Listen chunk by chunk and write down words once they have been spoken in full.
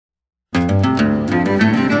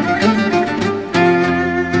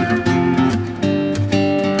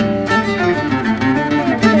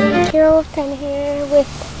kind of here with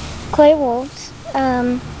clay wolves.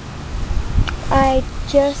 I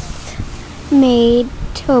just made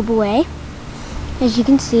toboe, as you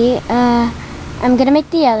can see. I'm gonna make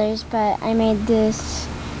the others, but I made this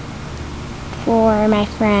for my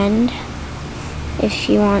friend if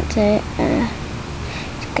she wants it.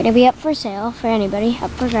 It's gonna be up for sale for anybody,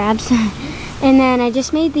 up for grabs. And then I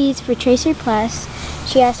just made these for Tracer Plus.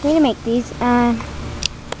 She asked me to make these. I'm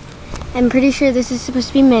pretty sure this is supposed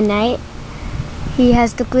to be Midnight. He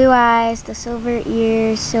has the blue eyes, the silver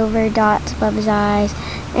ears, silver dots above his eyes,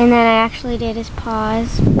 and then I actually did his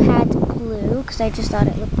paws pads blue because I just thought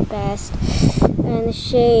it looked the best. And in the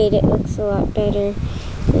shade, it looks a lot better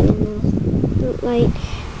than in the light.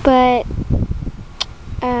 But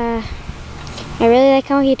I really like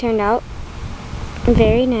how he turned out.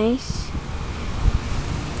 Very nice.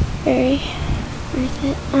 Very worth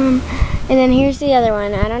it. And then here's the other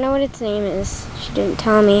one. I don't know what its name is. She didn't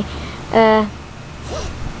tell me.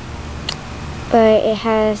 But it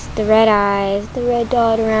has the red eyes, the red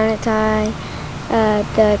dot around its eye,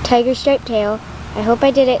 the tiger striped tail. I hope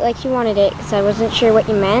I did it like you wanted it because I wasn't sure what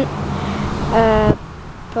you meant.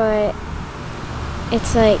 But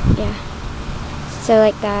it's like, yeah. So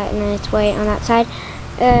like that, and then it's white on that side.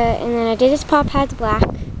 And then I did his paw pads black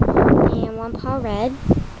and one paw red.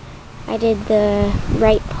 I did the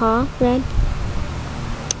right paw red.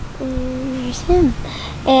 And there's him.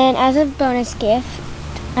 And as a bonus gift,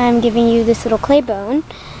 I'm giving you this little clay bone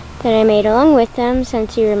that I made along with them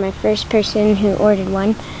since you were my first person who ordered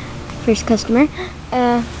one, first customer.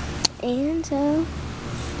 And so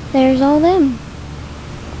there's all them.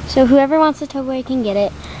 So whoever wants the toboe can get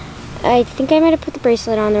it. I think I might have put the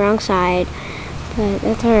bracelet on the wrong side, but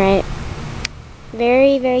that's alright.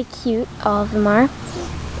 Very, very cute, all of them are.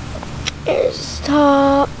 There's the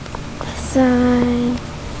top, the side,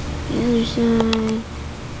 the other side,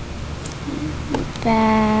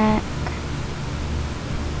 back,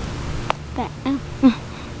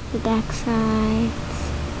 the back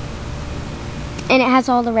sides, and it has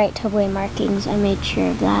all the right toboe markings. I made sure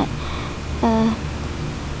of that.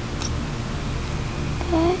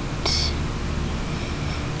 But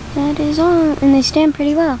that is all, and they stand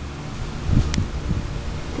pretty well.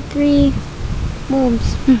 The 3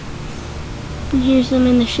 wolves. And here's them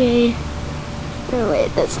in the shade. Oh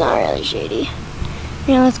wait, that's not really shady.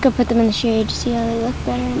 Now let's go put them in the shade to see how they look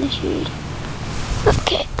better in the shade.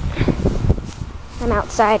 Okay. I'm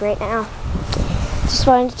outside right now. Just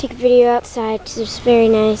wanted to take a video outside because it's very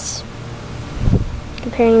nice.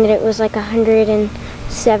 Comparing that it was like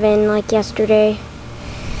 107 like yesterday.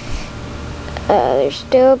 There's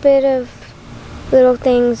still a bit of little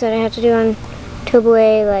things that I have to do on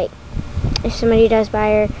toboe, like if somebody does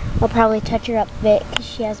buy her, I'll probably touch her up a bit because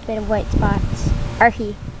she has a bit of white spots. Or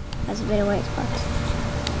he has a bit of white spots.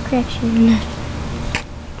 Correction.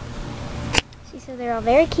 See, so they're all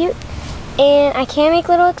very cute. And I can make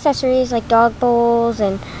little accessories like dog bowls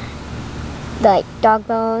and like dog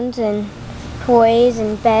bones and toys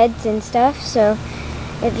and beds and stuff. So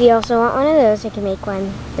if you also want one of those, I can make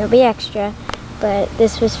one. They'll be extra. But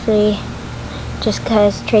this was free just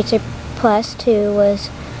because tracerplus2 was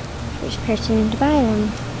the first person to buy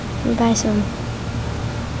them. And buy some.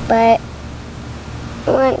 But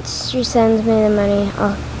once she sends me the money,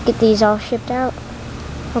 I'll get these all shipped out.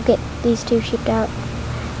 I'll get these 2 shipped out.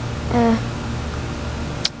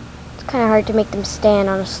 It's kind of hard to make them stand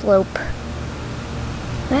on a slope.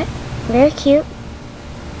 But very cute.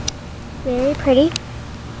 Very pretty.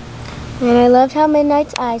 And I loved how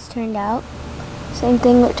Midnight's eyes turned out. Same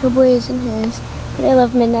thing with toboe's and his. But I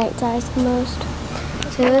love Midnight's eyes the most.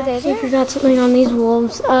 So I actually forgot something on these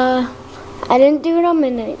wolves. I didn't do it on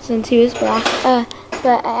Midnight since he was black.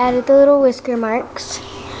 But I added the little whisker marks.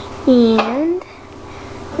 And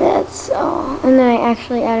that's all. And then I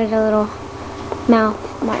actually added a little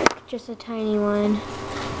mouth mark. Just a tiny one.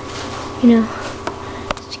 You know,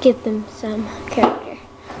 just to give them some character.